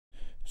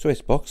So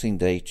it's Boxing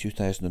Day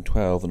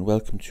 2012 and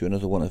welcome to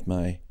another one of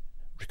my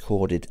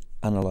recorded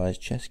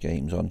analysed chess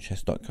games on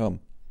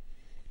chess.com.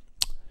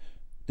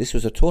 This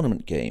was a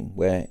tournament game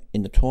where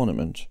in the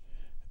tournament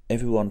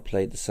everyone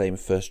played the same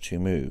first two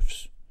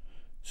moves.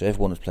 So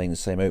everyone was playing the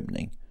same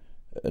opening,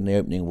 and the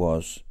opening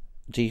was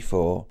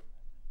d4,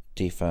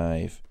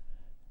 d5,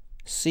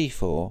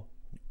 c4,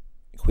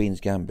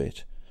 Queen's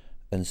Gambit,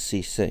 and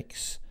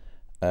c6,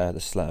 the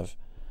Slav.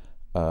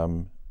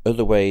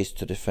 Other ways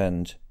to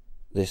defend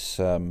this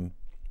the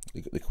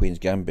Queen's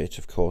Gambit,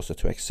 of course, are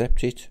to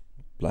accept it.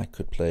 Black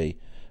could play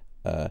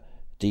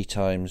d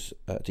times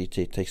d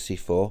takes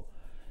c4,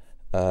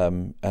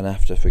 and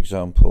after, for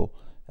example,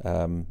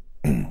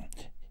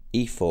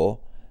 e4,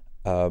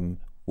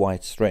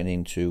 White's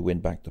threatening to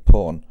win back the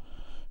pawn,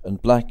 and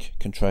Black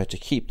can try to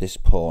keep this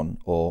pawn,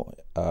 or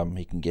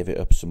he can give it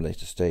up some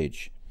later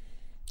stage.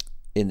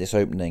 In this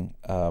opening,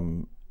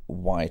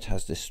 White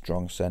has this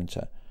strong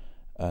centre,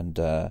 and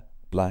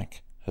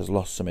Black has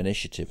lost some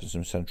initiative and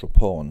some central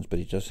pawns, but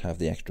he does have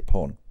the extra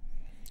pawn.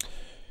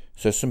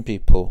 So some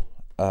people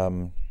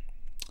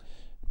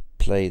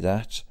play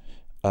that.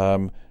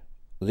 The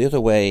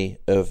other way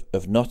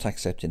of not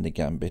accepting the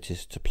gambit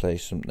is to play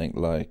something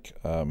like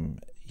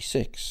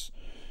e6,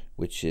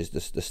 which is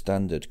the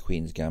standard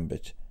Queen's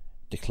Gambit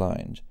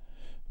declined.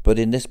 But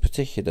in this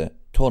particular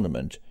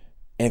tournament,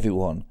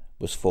 everyone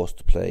was forced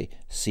to play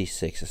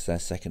c6 as their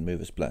second move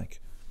as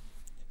Black.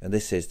 And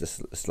this is the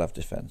Slav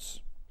defence.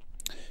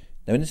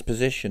 Now in this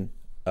position,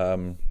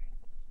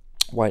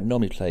 White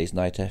normally plays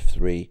knight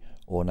f3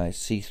 or knight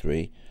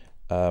c3.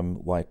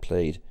 White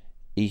played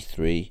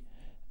e3,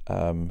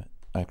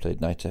 I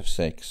played knight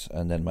f6,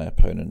 and then my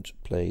opponent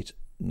played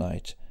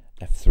knight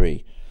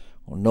f3.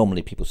 Well,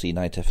 normally people see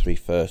knight f3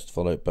 first,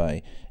 followed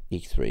by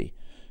e3.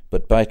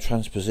 But by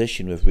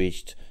transposition we've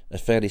reached a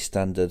fairly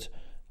standard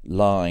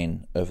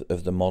line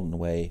of the modern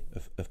way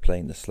of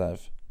playing the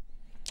Slav.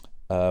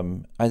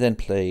 I then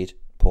played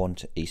pawn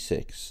to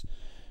e6.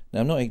 Now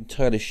I'm not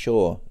entirely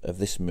sure of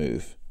this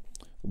move.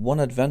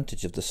 One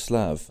advantage of the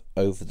Slav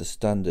over the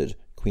standard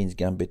Queen's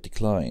Gambit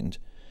declined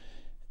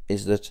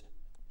is that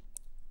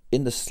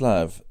in the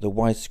Slav the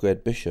white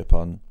squared bishop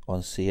on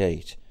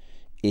c8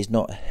 is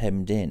not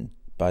hemmed in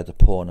by the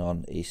pawn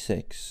on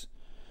e6.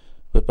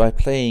 But by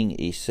playing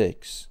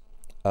e6,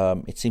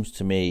 it seems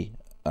to me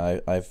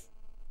I've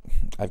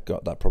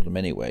got that problem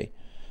anyway.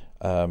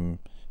 So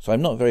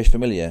I'm not very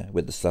familiar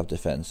with the Slav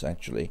defence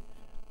actually.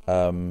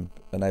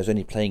 And I was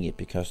only playing it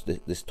because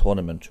this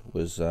tournament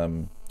was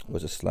a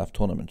Slav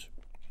tournament.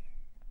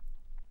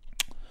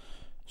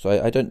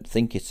 So I don't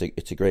think it's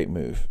a great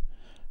move,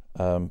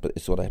 but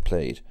it's what I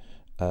played.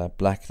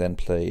 Black then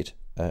played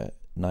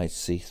knight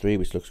c3,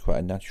 which looks quite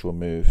a natural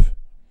move.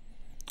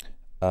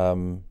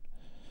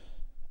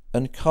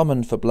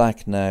 Uncommon for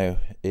Black now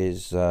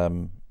is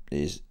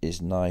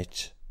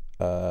knight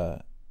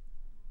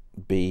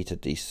b to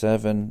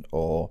d7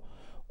 or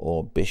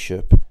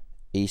bishop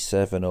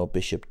e7 or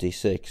bishop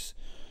d6,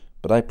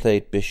 but I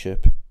played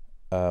bishop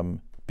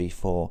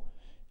b4,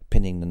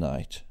 pinning the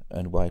knight,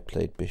 and White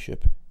played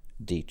bishop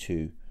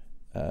d2,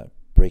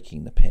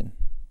 breaking the pin.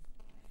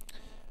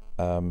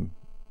 I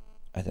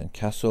then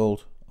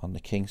castled on the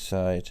king's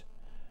side,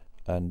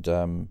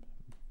 and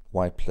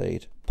White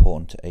played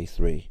pawn to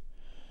a3.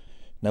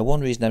 Now one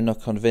reason I'm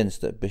not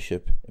convinced that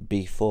bishop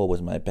b4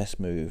 was my best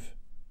move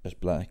as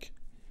Black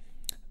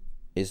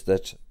is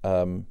that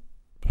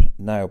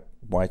now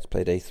White's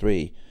played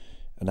a3,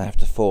 and I have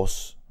to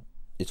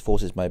it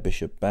forces my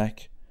bishop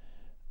back,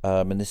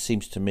 and this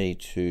seems to me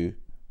to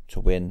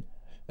win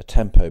a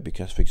tempo,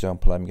 because for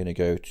example I'm going to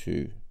go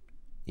to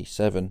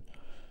e7.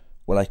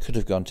 Well, I could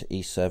have gone to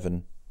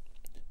e7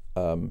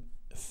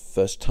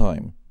 first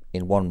time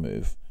in one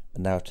move,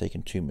 and now I've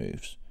taken two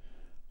moves.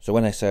 So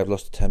when I say I've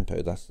lost a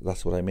tempo,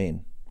 that's what I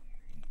mean.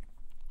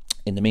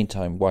 In the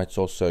meantime, White's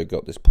also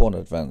got this pawn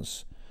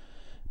advance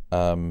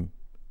in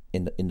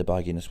the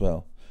bargain as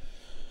well.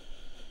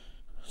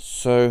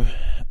 So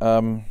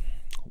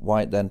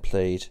White then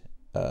played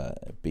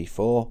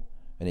b4,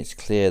 and it's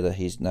clear that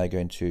he's now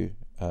going to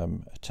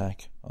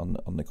attack on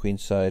the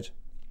queen's side.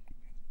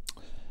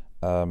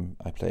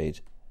 I played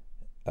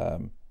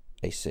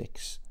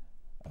a6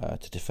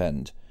 to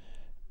defend.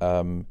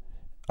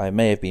 I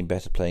may have been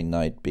better playing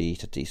knight b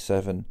to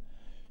d7.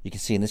 You can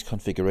see in this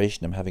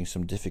configuration I'm having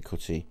some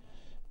difficulty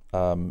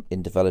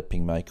in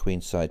developing my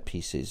queenside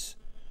pieces,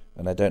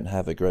 and I don't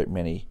have a great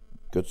many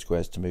good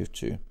squares to move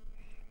to.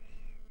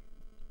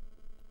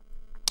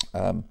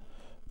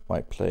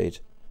 White played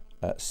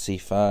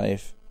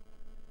c5,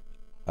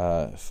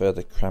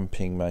 further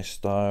cramping my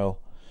style,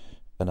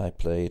 and I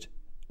played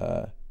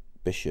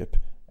bishop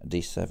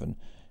d7.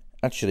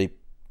 Actually,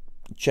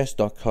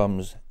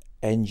 chess.com's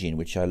engine,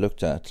 which I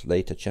looked at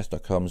later,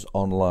 chess.com's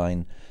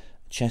online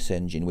chess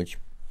engine, which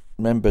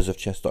members of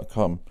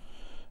chess.com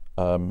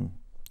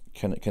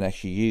can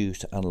actually use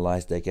to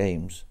analyse their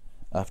games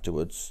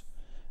afterwards,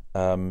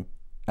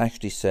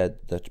 actually said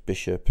that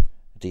bishop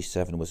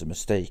d7 was a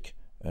mistake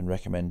and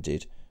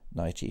recommended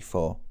knight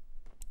e4.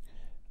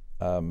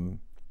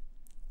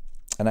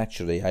 And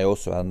actually, I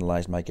also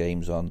analysed my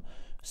games on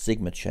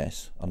Sigma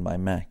Chess on my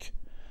Mac,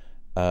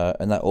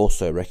 and that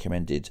also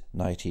recommended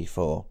knight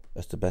e4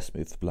 as the best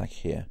move for black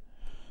here.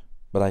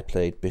 But I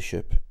played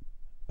bishop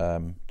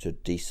to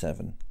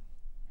d7,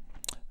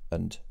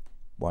 and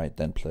white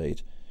then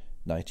played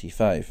knight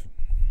e5.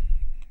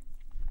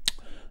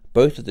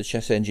 Both of the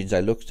chess engines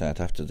I looked at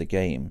after the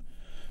game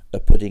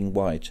are putting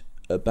white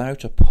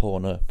about a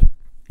pawn up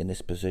in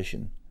this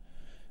position,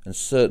 and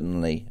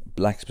certainly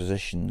black's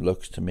position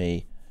looks to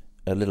me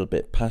a little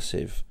bit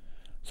passive,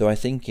 though I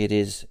think it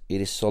is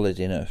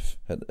solid enough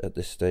at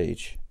this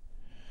stage.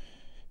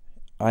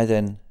 I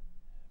then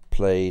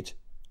played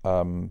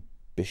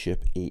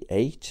bishop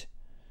e8,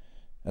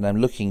 and I'm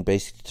looking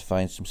basically to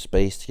find some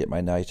space to get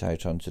my knight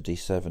out onto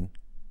d7.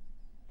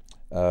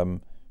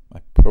 I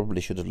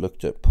probably should have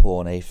looked at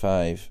pawn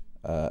a5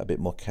 a bit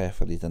more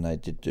carefully than I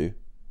did do.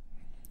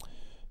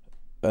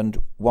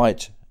 And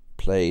white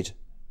played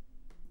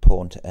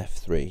pawn to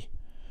f3.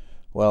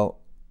 Well,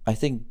 I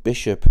think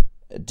bishop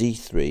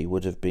d3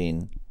 would have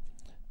been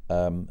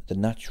the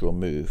natural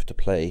move to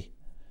play,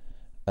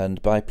 and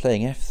by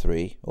playing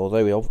f3,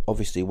 although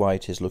obviously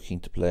white is looking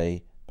to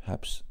play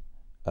perhaps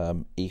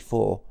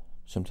e4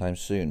 sometime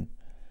soon,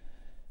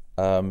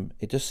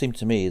 it does seem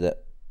to me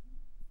that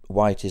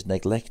white is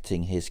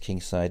neglecting his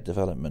kingside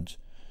development.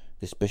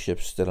 This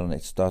bishop's still on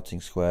its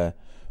starting square,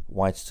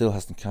 white still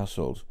hasn't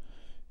castled,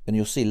 and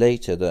you'll see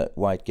later that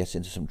white gets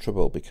into some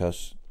trouble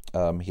because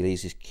he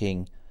leaves his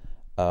king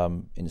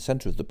in the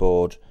centre of the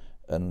board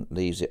and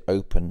leaves it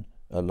open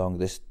along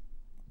this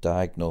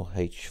diagonal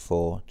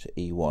h4 to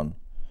e1,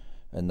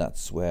 and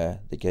that's where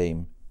the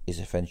game is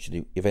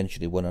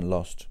eventually won and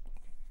lost.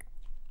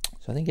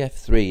 So I think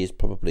f3 is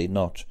probably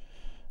not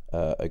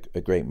a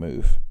great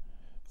move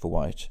for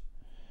white.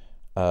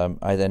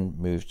 I then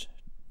moved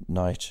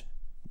knight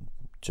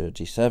to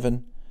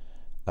d7,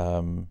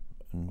 and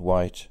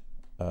white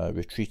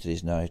retreated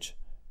his knight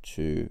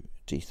to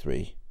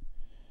d3,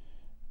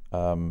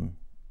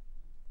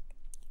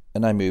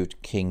 and I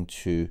moved king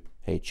to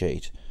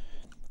h8.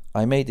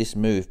 I made this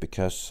move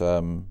because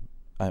I'm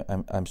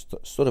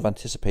sort of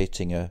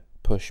anticipating a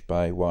push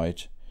by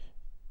white,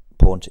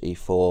 pawn to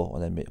e4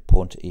 and then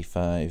pawn to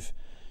e5.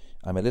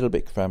 I'm a little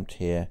bit cramped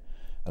here,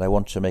 and I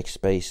want to make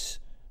space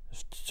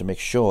to make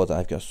sure that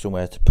I've got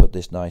somewhere to put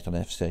this knight on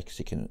f6.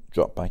 He can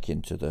drop back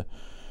into the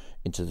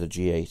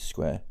g8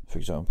 square, for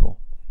example.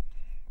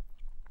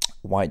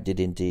 White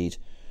did indeed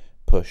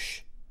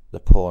push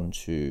the pawn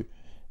to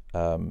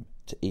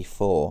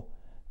e4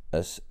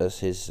 as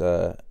his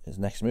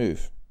next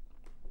move,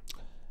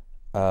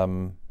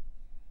 and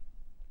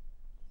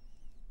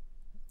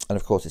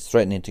of course it's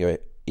threatening to go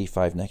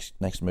e5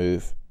 next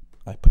move.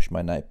 I push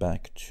my knight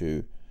back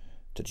to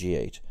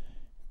g8.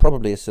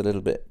 Probably it's a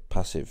little bit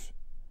passive,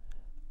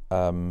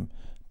 but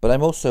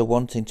I'm also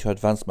wanting to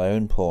advance my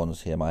own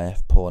pawns here, my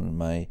f pawn and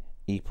my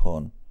e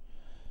pawn,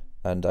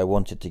 and I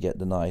wanted to get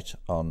the knight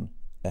on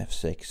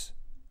f6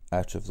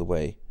 out of the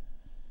way.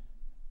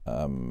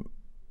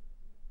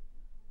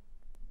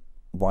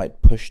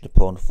 White pushed the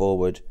pawn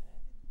forward,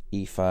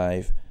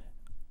 e5.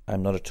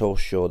 I'm not at all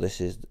sure this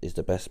is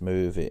the best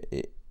move.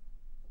 It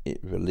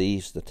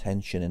relieves the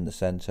tension in the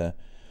centre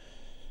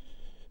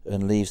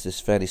and leaves this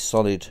fairly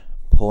solid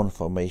pawn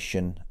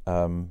formation,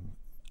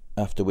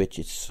 after which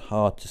it's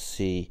hard to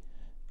see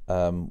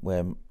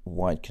where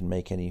white can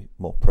make any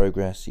more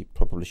progress. He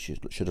probably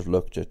should have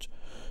looked at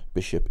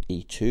bishop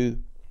e2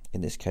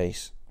 in this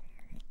case.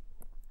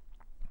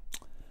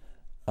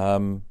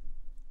 And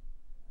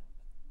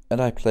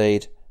I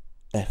played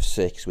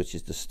f6, which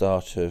is the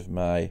start of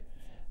my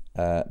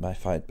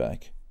fight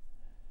back,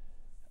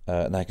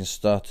 and I can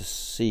start to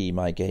see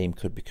my game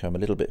could become a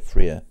little bit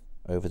freer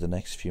over the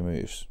next few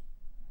moves.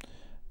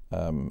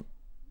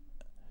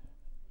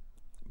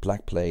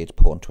 Black played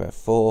pawn to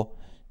f4.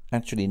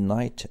 Actually,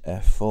 knight to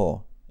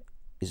f4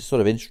 is a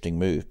sort of interesting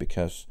move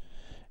because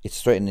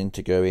it's threatening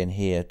to go in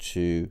here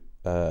to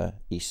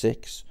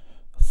e6,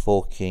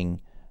 forking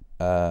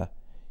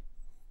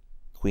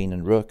queen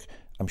and rook.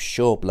 I'm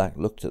sure black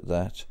looked at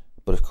that,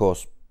 but of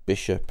course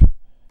bishop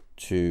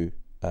to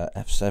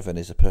f7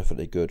 is a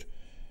perfectly good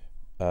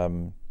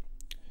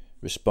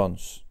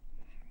response.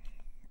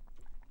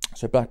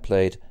 So black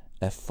played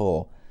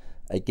f4,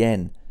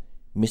 again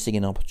missing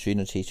an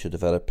opportunity to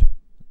develop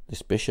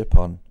this bishop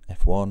on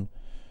f1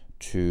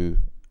 to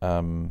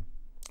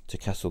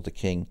castle the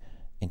king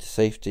into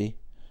safety.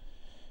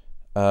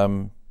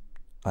 I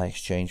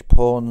exchanged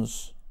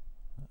pawns,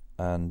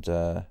 and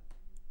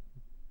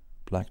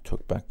black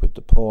took back with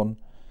the pawn.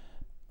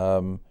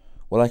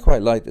 Well, I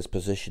quite like this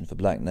position for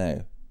black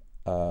now.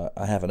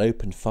 I have an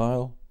open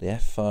file, the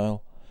f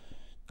file.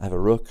 I have a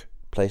rook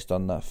placed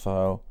on that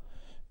file,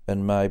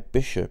 and my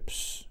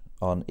bishops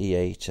on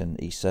e8 and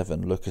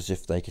e7 look as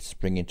if they could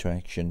spring into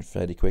action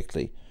fairly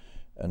quickly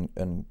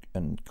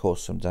and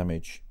cause some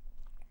damage.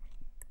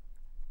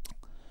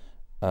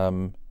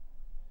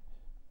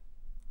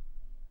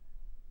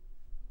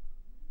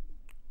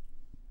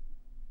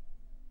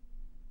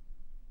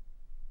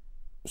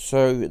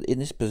 So in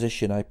this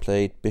position I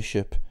played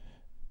bishop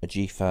a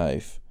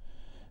g5.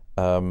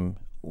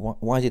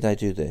 Why did I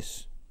do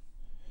this?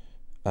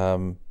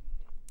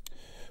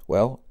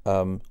 Well,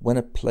 when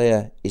a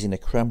player is in a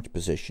cramped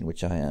position,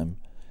 which I am,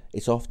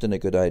 it's often a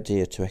good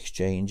idea to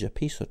exchange a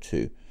piece or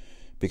two,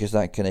 because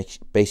that can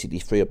basically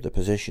free up the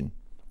position.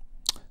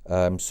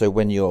 So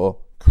when you're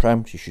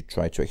cramped, you should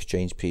try to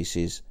exchange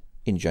pieces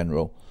in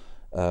general.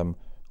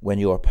 When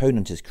your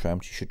opponent is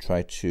cramped, you should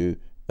try to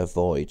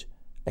avoid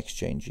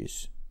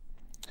exchanges.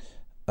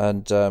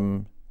 And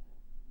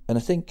I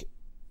think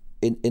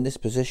in this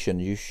position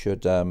you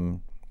should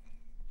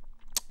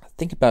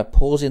think about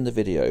pausing the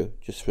video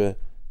just for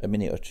a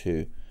minute or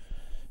two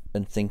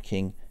and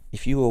thinking,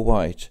 if you were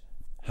white,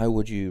 how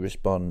would you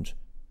respond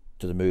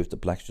to the move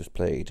that black's just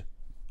played?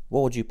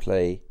 What would you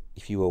play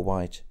if you were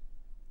white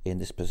in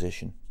this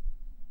position?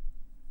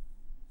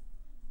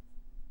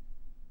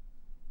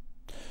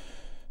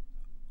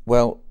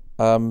 Well,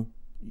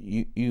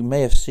 you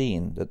may have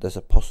seen that there's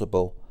a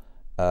possible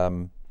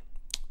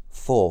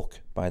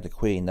fork by the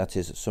queen. That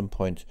is, at some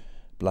point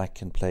black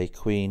can play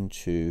queen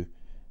to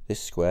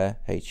this square,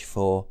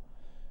 h4,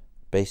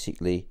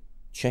 basically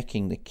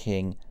checking the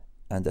king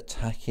and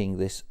attacking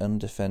this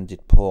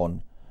undefended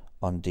pawn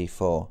on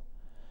d4.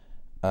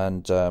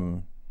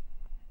 And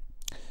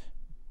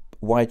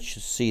white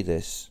should see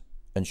this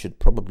and should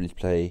probably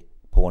play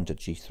pawn to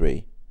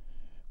g3,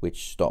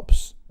 which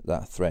stops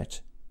that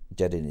threat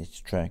dead in its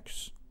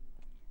tracks.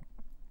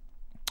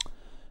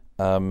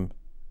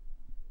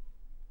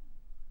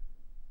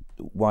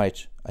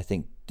 White, I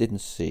think, didn't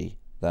see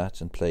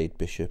that and played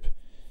bishop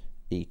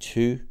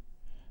e2,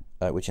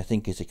 which I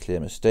think is a clear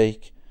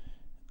mistake.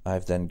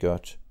 I've then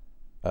got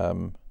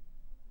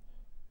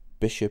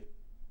bishop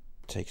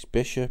takes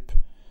bishop.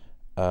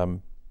 I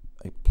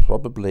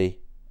probably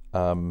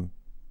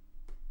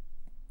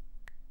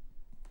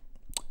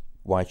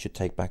white should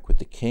take back with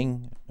the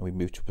king, and we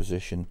move to a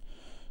position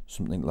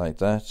something like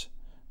that.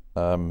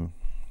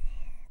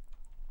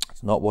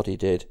 It's not what he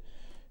did.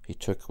 He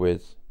took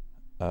with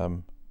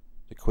the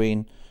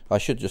queen. I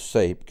should just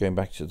say, going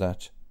back to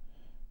that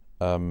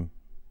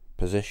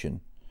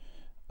position,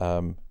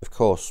 of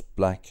course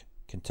black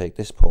can take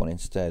this pawn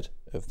instead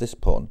of this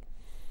pawn.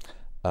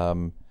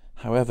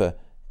 However,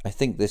 I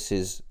think this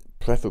is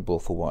preferable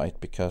for white,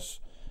 because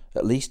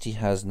at least he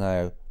has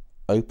now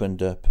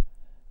opened up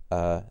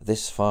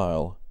this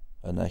file,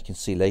 and I can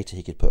see later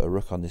he could put a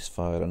rook on this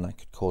file and that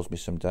could cause me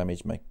some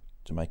damage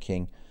to my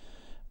king.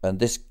 And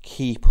this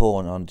key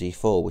pawn on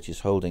d4, which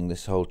is holding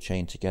this whole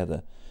chain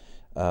together,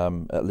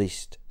 at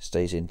least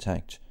stays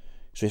intact.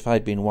 So if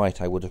I'd been white,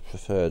 I would have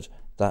preferred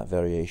that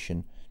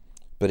variation,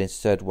 but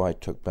instead white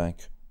took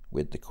back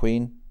with the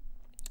queen.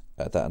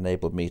 That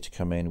enabled me to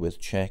come in with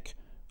check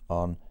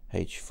on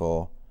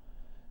h4.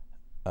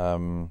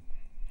 And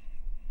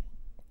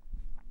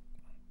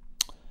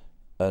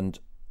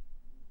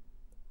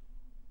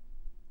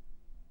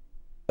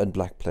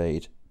black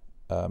played,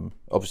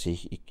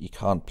 obviously you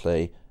can't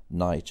play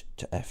knight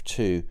to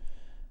f2,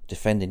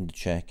 defending the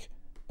check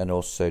and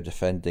also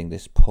defending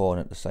this pawn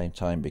at the same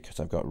time, because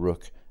I've got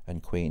rook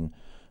and queen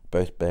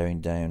both bearing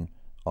down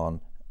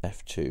on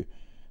f2.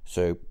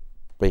 So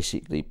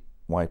basically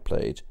white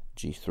played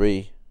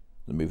g3,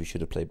 the move he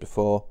should have played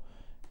before.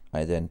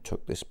 I then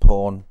took this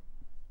pawn,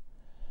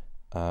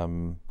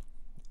 and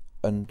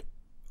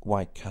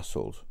white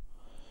castled.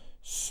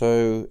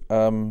 So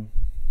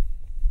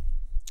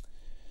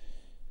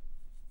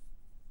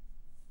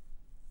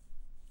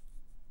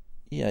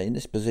yeah, in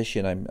this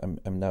position I'm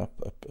now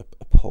a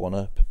pawn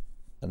up,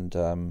 and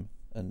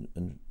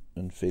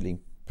feeling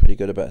pretty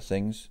good about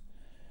things.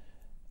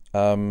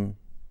 And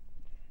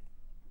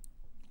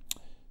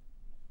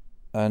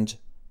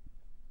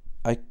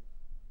I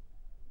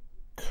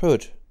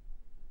could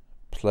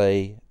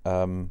play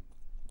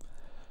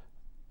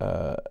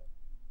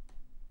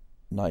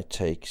knight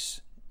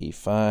takes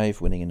e5,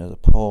 winning another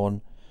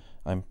pawn.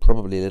 I'm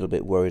probably a little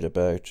bit worried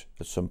about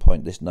at some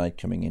point this knight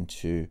coming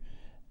into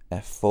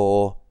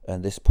f4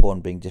 and this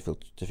pawn being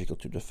difficult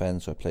to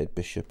defend, so I played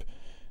bishop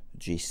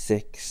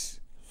g6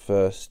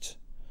 first,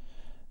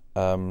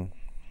 and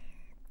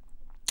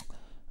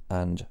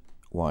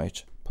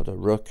white put a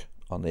rook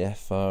on the f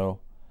file.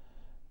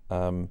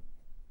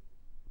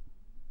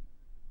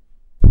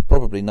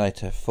 Probably knight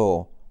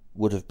f4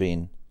 would have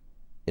been,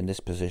 in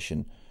this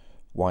position,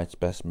 white's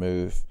best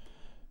move,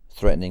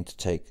 threatening to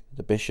take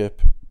the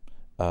bishop,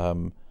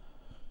 and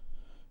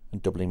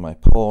doubling my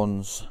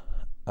pawns,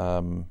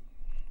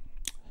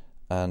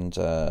 and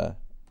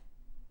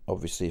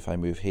obviously if I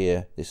move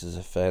here, this is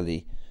a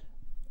fairly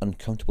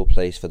uncomfortable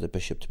place for the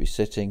bishop to be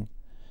sitting.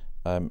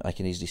 I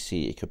can easily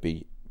see it could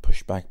be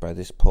pushed back by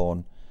this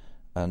pawn,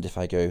 and if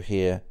I go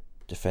here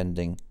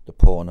defending the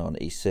pawn on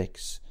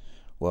e6,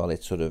 well,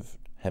 it's sort of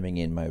hemming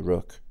in my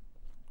rook.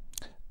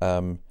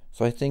 So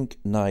I think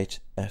knight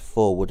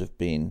f4 would have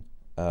been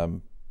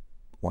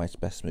white's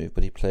best move,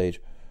 but he played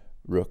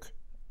rook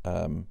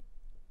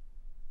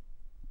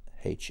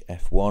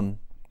hf1.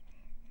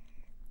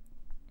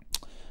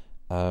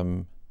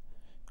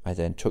 I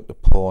then took the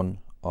pawn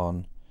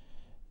on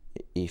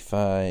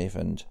e5,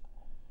 and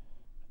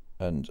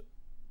and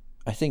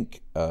I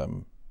think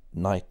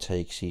knight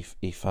takes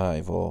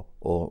e5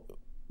 or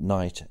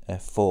knight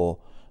f4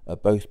 are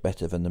both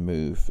better than the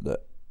move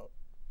that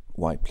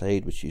white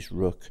played, which is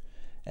rook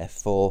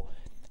f4.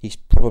 He's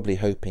probably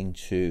hoping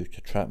to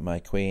trap my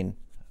queen.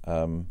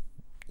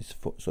 It's a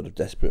sort of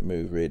desperate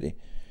move, really.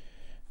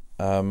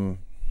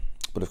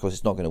 But of course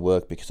it's not going to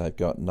work because I've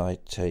got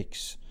knight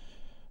takes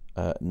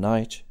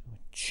knight,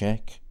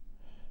 check,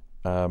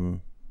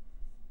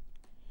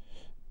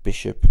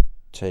 bishop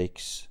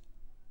takes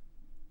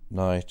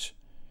knight,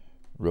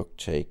 rook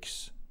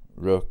takes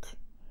rook,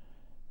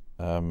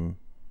 pawn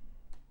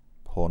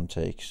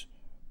takes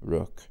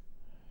rook,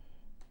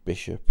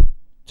 bishop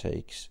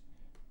takes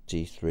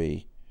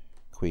d3,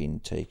 queen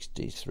takes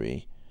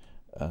d3,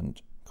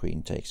 and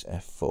queen takes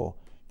f4,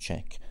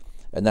 check.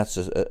 And that's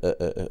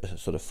a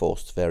sort of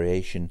forced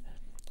variation,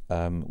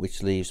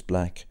 which leaves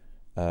black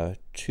 2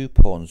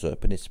 pawns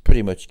up, and it's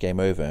pretty much game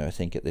over, I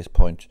think, at this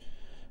point.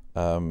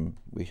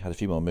 We had a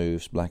few more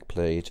moves. Black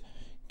played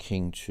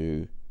king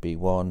to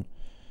b1,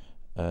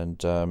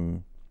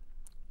 and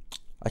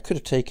I could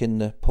have taken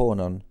the pawn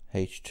on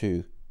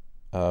h2,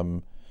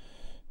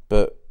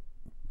 but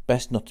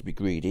best not to be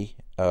greedy.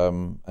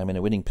 I'm in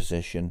a winning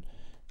position.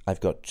 I've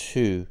got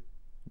 2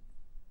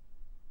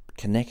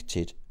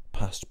 connected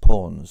passed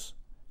pawns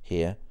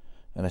here,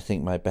 and I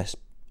think my best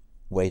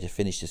way to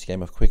finish this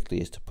game off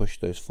quickly is to push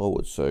those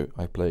forward. So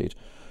I played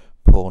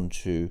pawn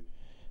to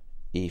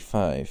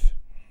e5,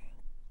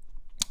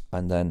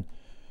 and then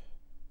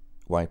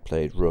white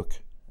played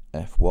rook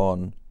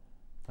f1.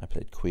 I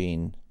played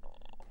queen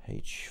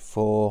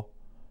h4,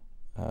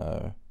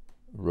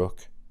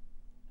 rook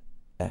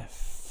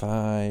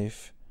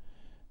f5.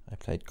 I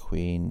played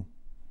queen,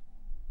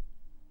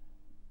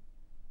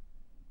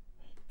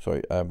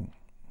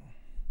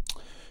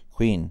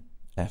 queen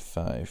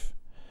f5,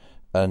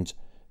 and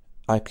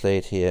I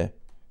played here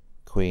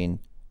queen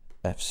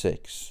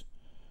f6.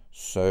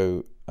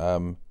 So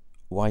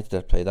why did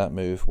I play that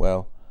move?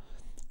 Well,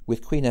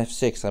 with queen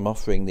f6 I'm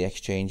offering the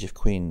exchange of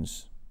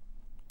queens.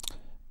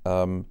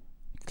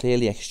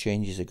 Clearly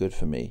exchanges are good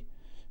for me.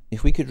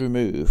 If we could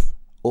remove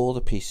all the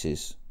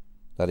pieces,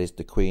 that is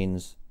the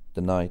queens,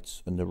 the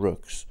knights and the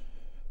rooks,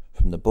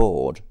 from the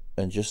board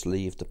and just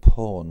leave the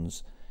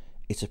pawns,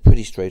 it's a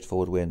pretty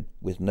straightforward win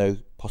with no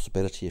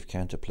possibility of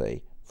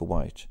counterplay for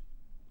white.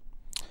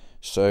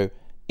 So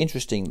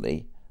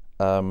interestingly,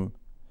 the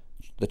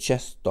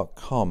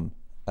chess.com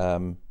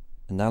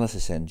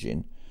analysis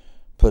engine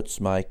puts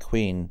my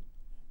queen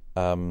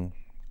to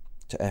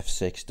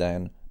f6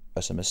 down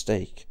as a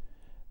mistake.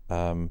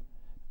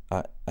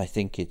 I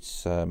think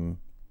it's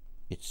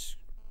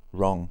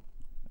wrong.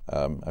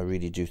 I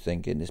really do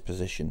think in this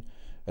position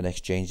an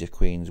exchange of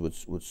queens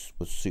would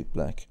suit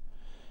black.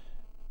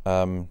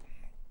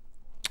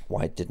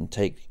 White didn't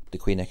take the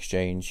queen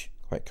exchange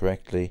quite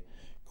correctly.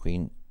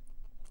 Queen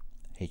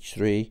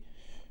h3,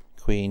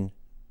 queen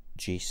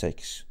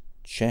g6,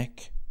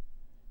 check,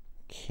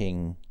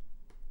 king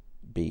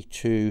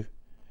b2,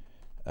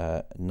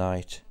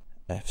 knight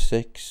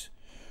f6,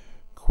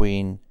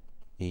 queen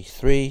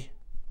e3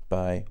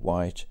 by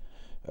white,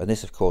 and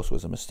this of course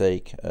was a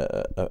mistake,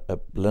 a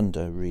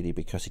blunder really,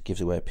 because it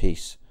gives away a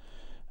piece.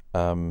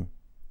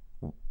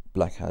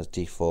 Black has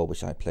d4,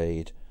 which I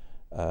played,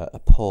 a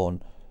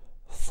pawn,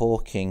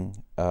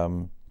 forking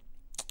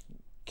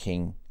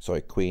queen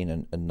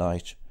and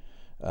knight,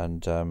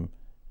 and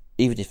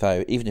even if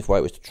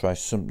white was to try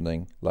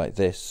something like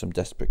this, some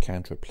desperate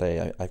counter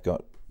play, I've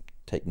got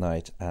take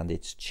knight and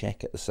it's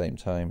check at the same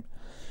time.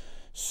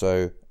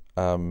 So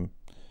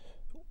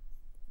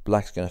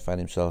black's going to find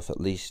himself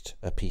at least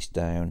a piece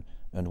down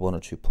and 1 or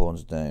 2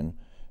 pawns down,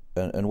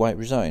 and white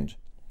resigned.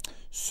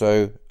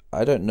 So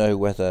I don't know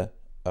whether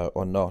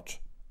or not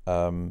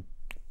I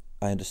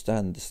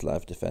understand the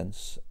Slav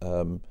defense.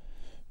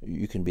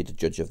 You can be the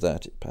judge of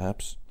that,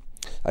 perhaps.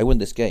 I won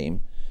this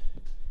game.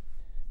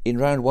 In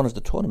round 1 of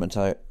the tournament,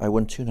 I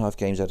won 2.5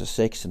 games out of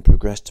 6 and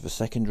progressed to the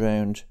second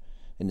round.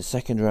 In the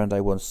second round, I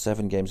won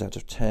 7 games out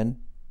of 10,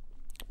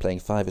 playing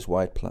 5 as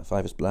white,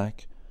 5 as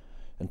black,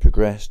 and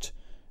progressed.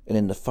 And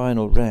in the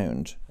final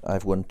round,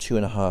 I've won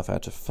 2.5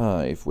 out of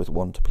 5 with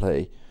 1 to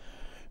play.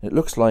 And it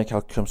looks like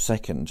I'll come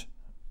second.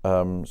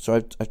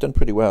 So I've done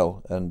pretty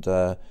well,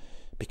 and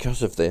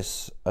because of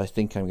this, I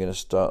think I'm going to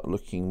start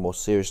looking more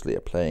seriously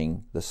at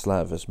playing the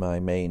Slav as my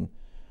main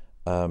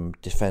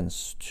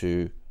defense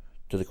to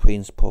the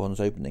queen's pawns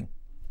opening.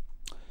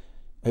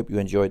 I hope you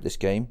enjoyed this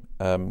game.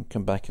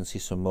 Come back and see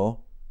some more.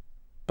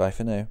 Bye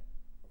for now.